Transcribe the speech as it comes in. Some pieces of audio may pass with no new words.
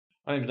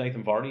My name is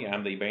Nathan Varney.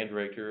 I'm the band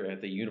director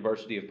at the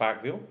University of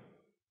Pikeville.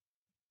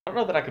 I don't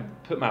know that I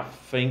could put my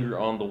finger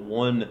on the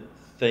one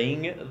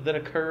thing that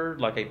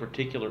occurred, like a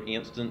particular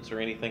instance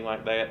or anything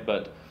like that,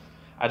 but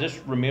I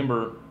just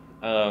remember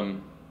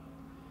when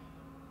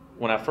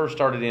I first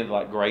started into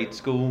like grade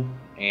school,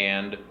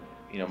 and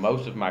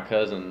most of my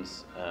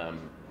cousins,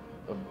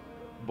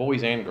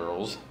 boys and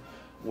girls,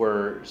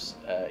 were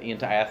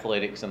into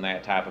athletics and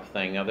that type of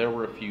thing. Now there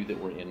were a few that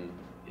were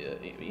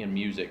in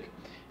music,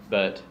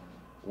 but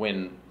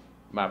when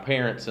my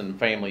parents and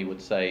family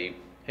would say,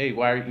 "Hey,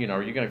 why are you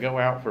going to go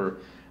out for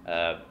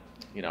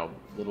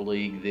little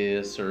league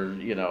this or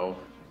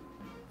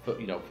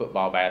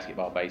football,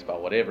 basketball,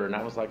 baseball, whatever?" And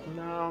I was like,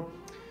 "No,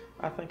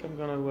 I think I'm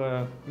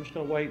just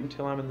gonna wait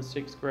until I'm in the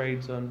sixth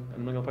grade, so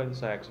I'm gonna play the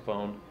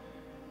saxophone."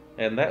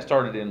 And that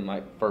started in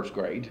like first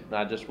grade. And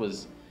I just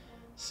was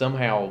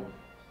somehow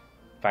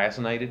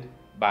fascinated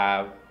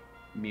by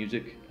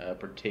music,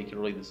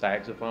 particularly the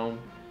saxophone.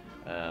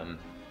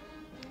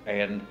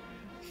 And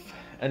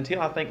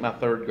until I think my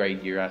third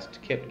grade year, I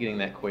kept getting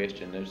that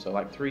question. And so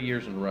like 3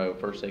 years in a row,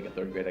 first, second,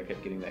 third grade, I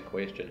kept getting that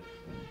question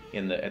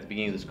at the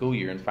beginning of the school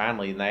year. And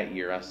finally, in that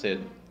year, I said,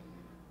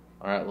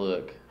 "All right,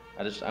 look,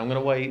 I'm gonna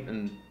wait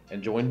and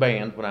join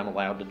band when I'm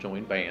allowed to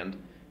join band.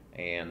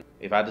 And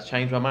if I just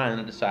change my mind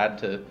and decide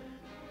to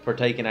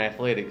partake in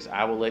athletics,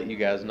 I will let you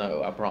guys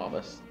know. I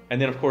promise."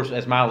 And then, of course,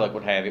 as my luck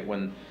would have it,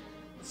 when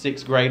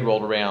sixth grade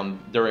rolled around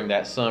during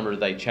that summer,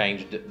 they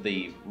changed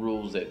the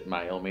rules at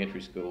my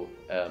elementary school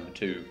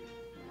to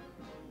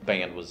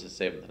band was a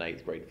seventh and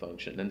eighth grade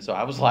function. And so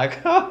I was like,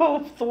 "Oh,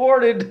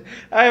 thwarted.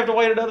 I have to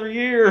wait another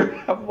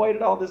year. I've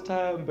waited all this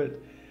time." But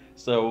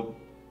so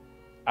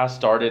I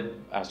started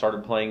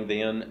playing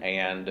then,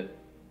 and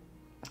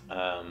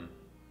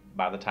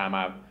by the time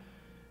I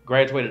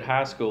graduated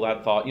high school, I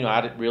thought,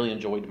 I really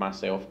enjoyed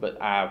myself, but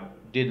I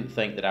didn't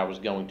think that I was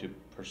going to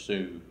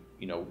pursue,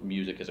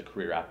 music as a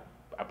career.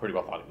 I pretty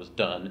well thought it was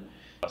done,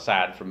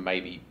 aside from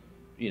maybe,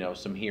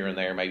 some here and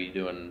there, maybe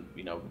doing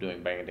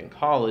band in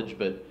college,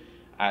 but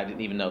I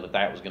didn't even know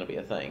that was going to be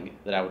a thing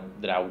that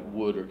I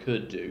would or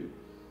could do.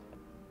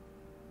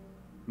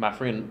 My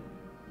friend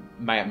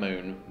Matt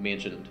Moon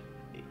mentioned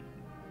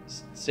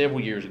several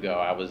years ago,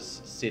 I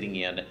was sitting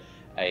in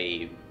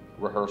a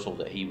rehearsal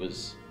that he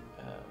was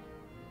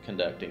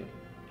conducting,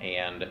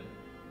 and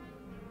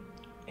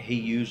he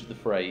used the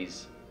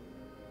phrase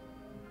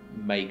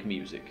 "make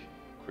music,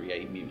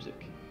 create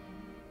music"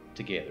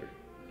 together,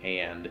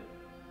 and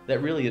that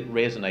really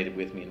resonated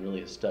with me and really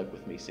has stuck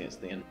with me since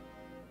then.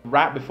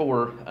 Right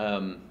before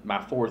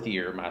my fourth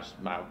year,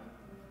 my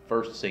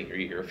first senior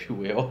year, if you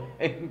will,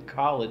 in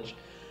college,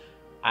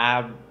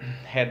 I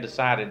had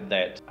decided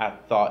that I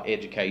thought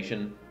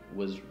education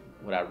was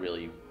what I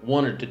really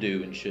wanted to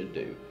do and should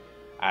do.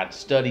 I'd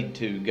studied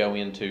to go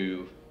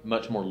into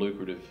much more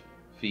lucrative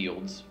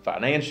fields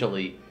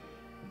financially.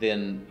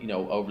 Then,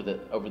 over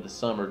the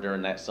summer,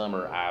 during that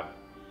summer, I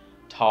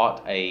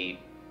taught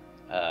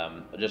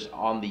just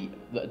on the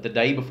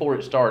day before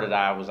it started,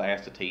 I was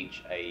asked to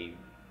teach a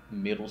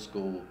middle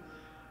school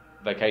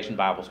vacation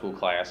Bible school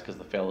class because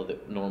the fellow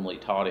that normally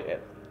taught it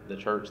at the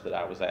church that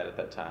I was at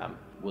that time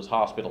was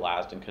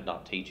hospitalized and could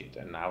not teach it.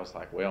 And I was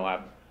like, well,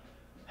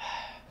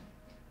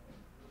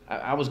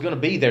 I was going to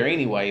be there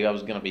anyway. I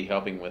was going to be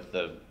helping with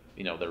the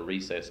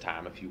recess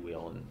time, if you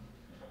will. And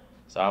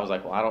so I was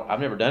like, well, I've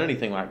never done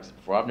anything like this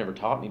before. I've never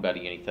taught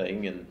anybody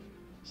anything. And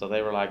so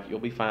they were like, "You'll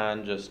be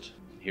fine. Just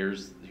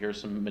here's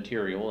some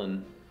material."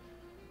 And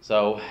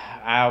so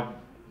I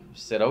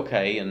said,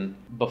 okay. And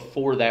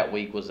before that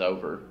week was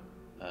over,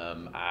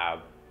 I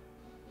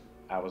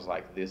was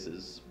like, this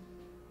is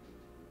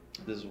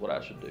what I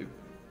should do.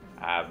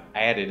 I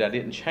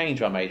didn't change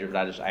my major, but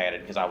I just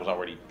added, because I was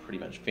already pretty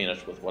much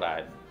finished with what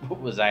I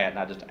was at, and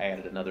I just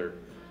added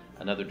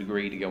another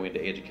degree to go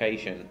into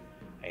education.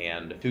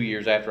 And 2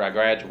 years after I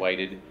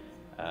graduated,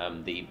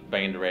 the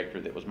band director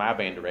that was my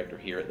band director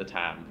here at the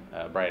time,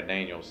 Brad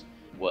Daniels,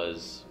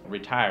 was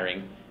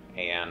retiring,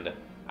 and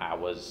I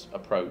was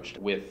approached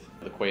with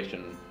the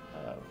question,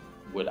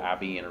 would I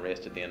be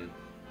interested in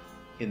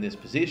this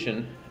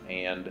position?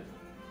 And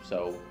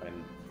so, I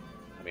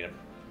mean, of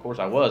course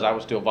I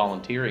was still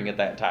volunteering at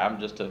that time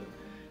just to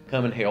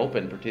come and help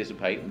and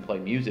participate and play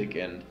music.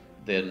 And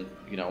then,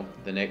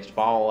 the next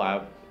fall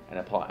I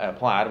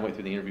applied and went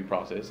through the interview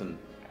process, and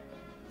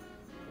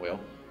well,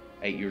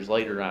 8 years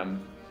later,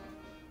 I'm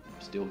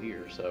still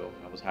here. So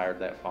I was hired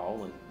that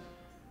fall and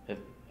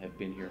have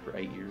been here for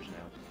 8 years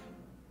now.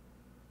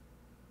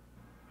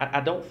 I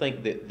don't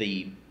think that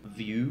the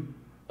view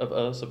of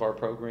this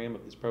program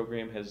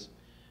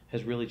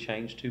has really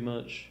changed too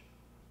much.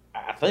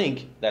 I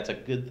think that's a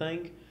good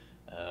thing.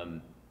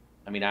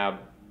 I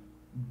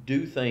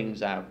do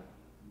things, I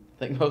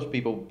think most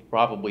people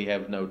probably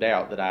have no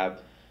doubt that I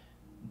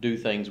do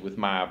things with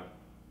my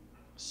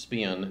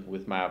spin,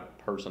 with my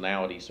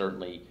personality,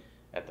 certainly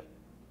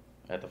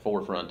at the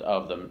forefront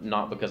of them.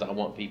 Not because I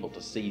want people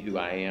to see who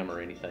I am or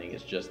anything.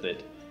 It's just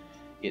that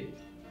it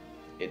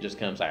just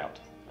comes out.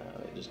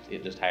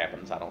 It just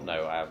happens. I don't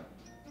know.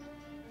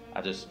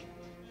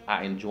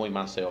 I enjoy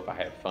myself, I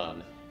have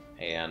fun,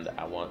 and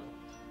I want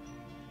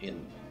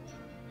in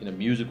a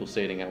musical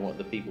setting, I want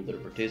the people that are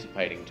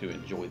participating to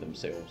enjoy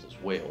themselves as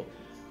well.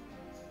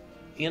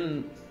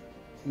 In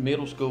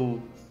middle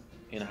school,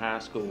 in high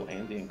school,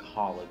 and in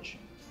college,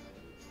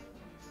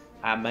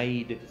 I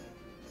made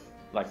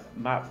like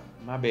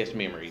my best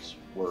memories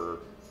were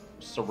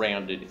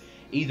surrounded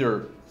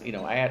either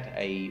at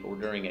a or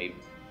during a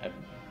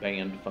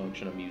band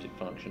function, a music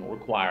function, or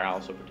choir. I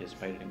also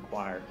participated in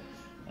choir,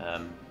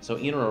 so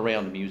in or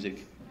around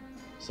music.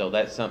 So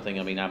that's something.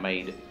 I mean, I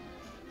made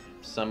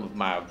some of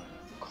my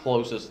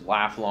closest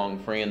lifelong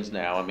friends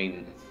now. I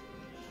mean,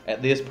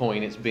 at this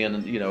point, it's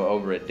been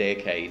over a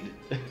decade,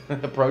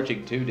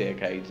 approaching 2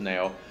 decades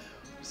now,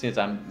 since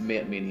I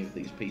met many of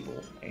these people,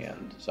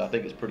 and so I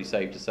think it's pretty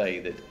safe to say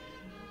that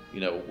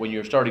when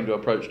you're starting to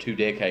approach 2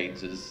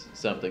 decades is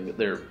something that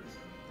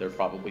they're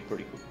probably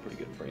pretty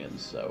good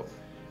friends. So,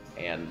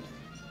 and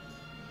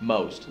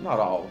most, not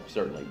all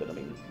certainly, but I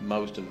mean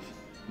most of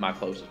my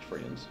closest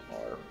friends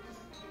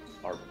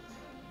are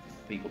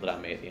people that I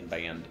met in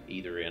band,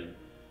 either in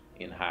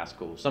high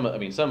school. Some of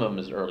them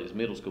as early as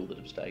middle school that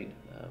have stayed,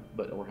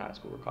 or high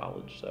school or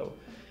college. So,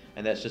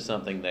 and that's just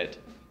something that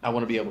I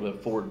want to be able to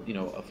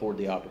afford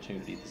the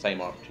opportunity, the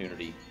same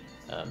opportunity,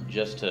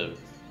 just to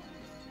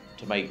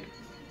make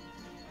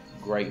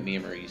great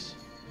memories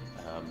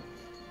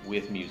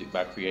with music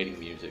by creating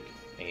music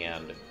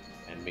and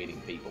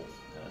meeting people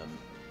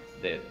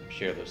that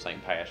share those same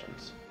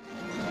passions.